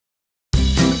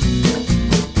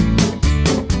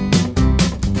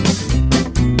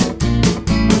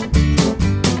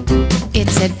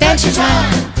adventure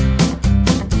time,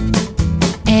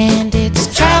 and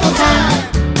it's travel time.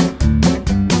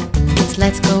 It's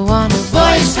let's go on a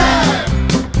voyage time.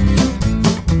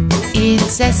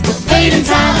 It's escapading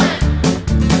time.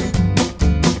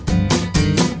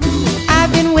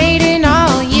 I've been waiting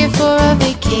all year for a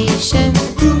vacation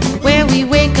where we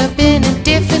wake up in a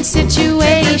different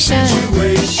situation,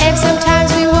 and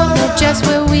sometimes we won't know just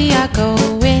where we are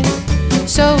going,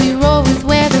 so we roll with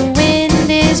where the wind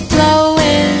is blowing.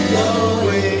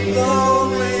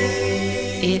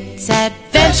 It's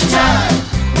adventure time.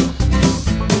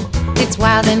 It's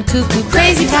wild and cuckoo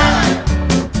crazy time.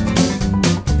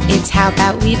 It's how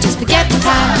about we just forget the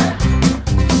time.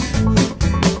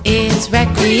 It's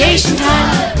recreation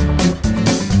time.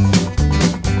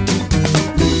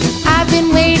 I've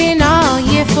been waiting all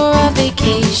year for a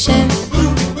vacation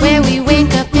where we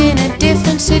wake up in a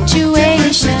different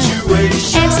situation,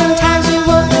 and sometimes we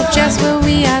won't know just where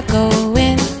we are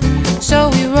going, so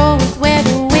we roll with where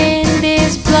the wind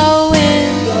is blowing.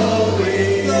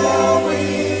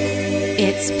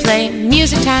 It's play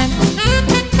music time.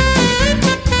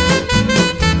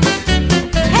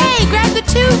 Hey, grab the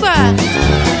tuba.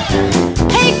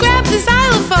 Hey, grab the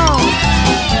xylophone.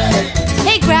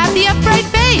 Hey, grab the upright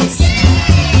bass.